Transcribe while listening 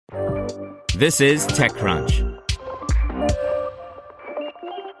This is TechCrunch.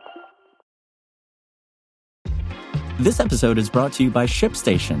 This episode is brought to you by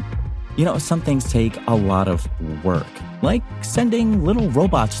ShipStation. You know, some things take a lot of work, like sending little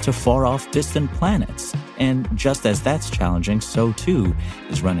robots to far-off distant planets. And just as that's challenging, so too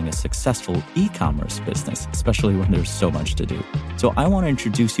is running a successful e-commerce business, especially when there's so much to do. So I want to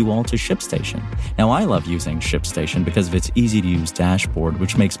introduce you all to ShipStation. Now, I love using ShipStation because of its easy-to-use dashboard,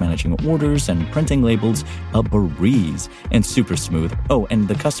 which makes managing orders and printing labels a breeze and super smooth. Oh, and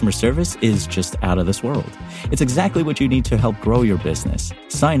the customer service is just out of this world. It's exactly what you need to help grow your business.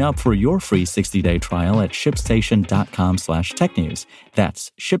 Sign up for your free 60-day trial at shipstation.com/technews.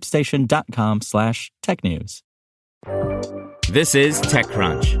 That's shipstation.com/technews. This is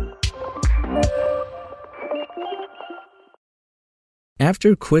TechCrunch.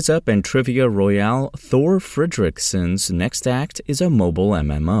 After QuizUp and Trivia Royale, Thor Fridriksson's next act is a mobile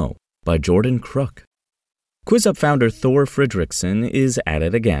MMO by Jordan Crook. QuizUp founder Thor Fridriksson is at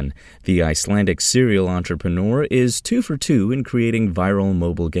it again. The Icelandic serial entrepreneur is 2 for 2 in creating viral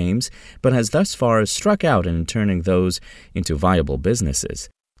mobile games, but has thus far struck out in turning those into viable businesses.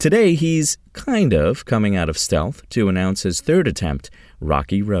 Today, he's kind of coming out of stealth to announce his third attempt,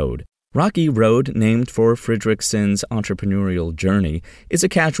 Rocky Road. Rocky Road, named for Fridriksson's entrepreneurial journey, is a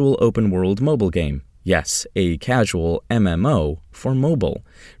casual open-world mobile game. Yes, a casual MMO for mobile.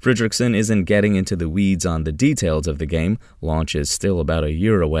 Fridriksson isn't getting into the weeds on the details of the game. Launch is still about a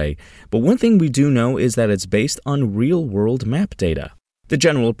year away. But one thing we do know is that it's based on real-world map data. The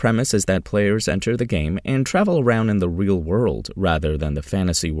general premise is that players enter the game and travel around in the real world rather than the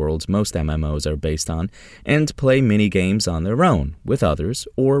fantasy worlds most MMOs are based on, and play mini-games on their own, with others,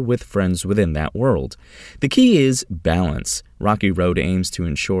 or with friends within that world. The key is balance. Rocky Road aims to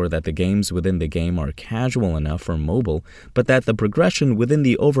ensure that the games within the game are casual enough for mobile, but that the progression within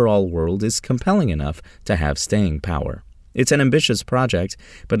the overall world is compelling enough to have staying power. It's an ambitious project,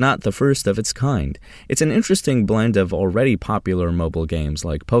 but not the first of its kind. It's an interesting blend of already popular mobile games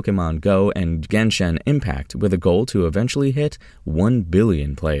like Pokemon Go and Genshin Impact, with a goal to eventually hit 1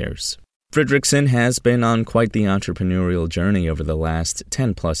 billion players. Fridriksson has been on quite the entrepreneurial journey over the last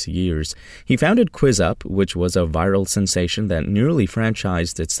 10-plus years. He founded QuizUp, which was a viral sensation that nearly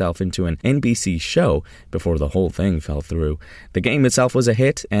franchised itself into an NBC show before the whole thing fell through. The game itself was a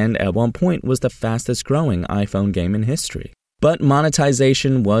hit and at one point was the fastest-growing iPhone game in history. But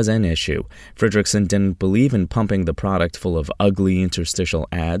monetization was an issue. Fridriksson didn't believe in pumping the product full of ugly interstitial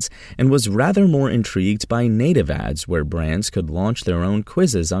ads and was rather more intrigued by native ads where brands could launch their own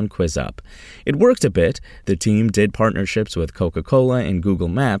quizzes on QuizUp. It worked a bit. The team did partnerships with Coca-Cola and Google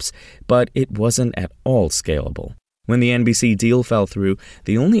Maps, but it wasn't at all scalable. When the NBC deal fell through,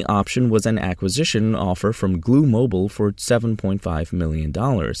 the only option was an acquisition offer from Glue Mobile for $7.5 million.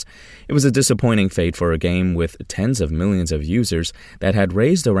 It was a disappointing fate for a game with tens of millions of users that had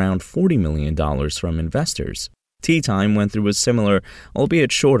raised around $40 million from investors. Tea Time went through a similar,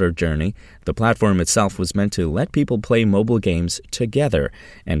 albeit shorter, journey. The platform itself was meant to let people play mobile games together.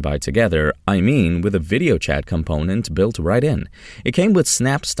 And by together, I mean with a video chat component built right in. It came with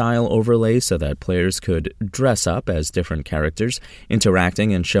Snap-style overlays so that players could dress up as different characters,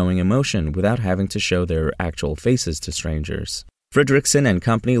 interacting and showing emotion without having to show their actual faces to strangers. Fridriksson and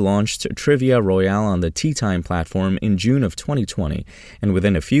company launched Trivia Royale on the Tea Time platform in June of 2020, and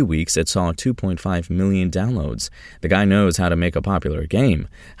within a few weeks it saw 2.5 million downloads. The guy knows how to make a popular game.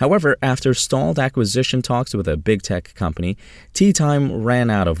 However, after stalled acquisition talks with a big tech company, Tea Time ran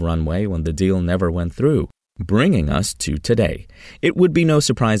out of runway when the deal never went through. Bringing us to today. It would be no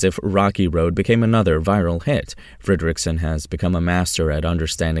surprise if Rocky Road became another viral hit. Fridriksson has become a master at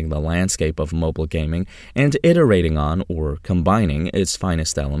understanding the landscape of mobile gaming and iterating on or combining its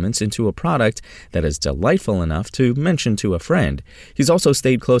finest elements into a product that is delightful enough to mention to a friend. He's also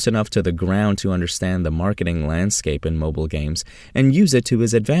stayed close enough to the ground to understand the marketing landscape in mobile games and use it to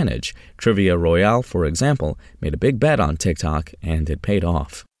his advantage. Trivia Royale, for example, made a big bet on TikTok and it paid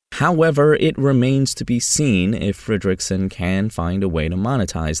off. However, it remains to be seen if Fridriksson can find a way to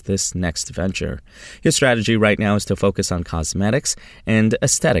monetize this next venture. His strategy right now is to focus on cosmetics and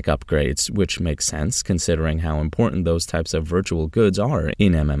aesthetic upgrades, which makes sense considering how important those types of virtual goods are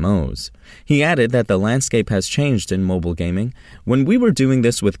in MMOs. He added that the landscape has changed in mobile gaming. When we were doing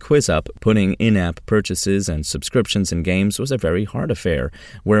this with QuizUp, putting in-app purchases and subscriptions in games was a very hard affair,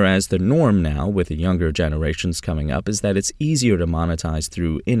 whereas the norm now, with the younger generations coming up, is that it's easier to monetize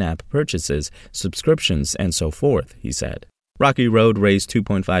through in-app purchases, subscriptions, and so forth, he said. Rocky Road raised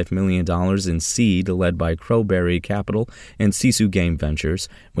 $2.5 million in seed led by Crowberry Capital and Sisu Game Ventures,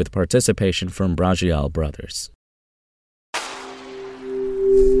 with participation from Bragial Brothers.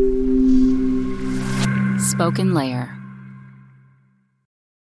 spoken layer.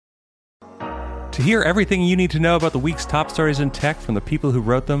 To hear everything you need to know about the week's top stories in tech from the people who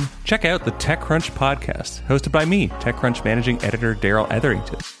wrote them, check out the TechCrunch podcast, hosted by me, TechCrunch managing editor Daryl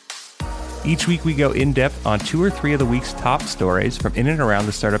Etherington. Each week we go in-depth on 2 or 3 of the week's top stories from in and around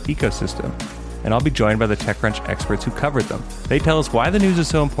the startup ecosystem, and I'll be joined by the TechCrunch experts who covered them. They tell us why the news is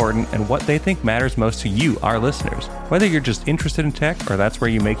so important and what they think matters most to you, our listeners, whether you're just interested in tech or that's where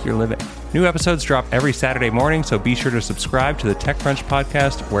you make your living. New episodes drop every Saturday morning, so be sure to subscribe to the TechCrunch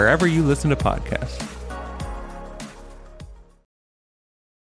podcast wherever you listen to podcasts.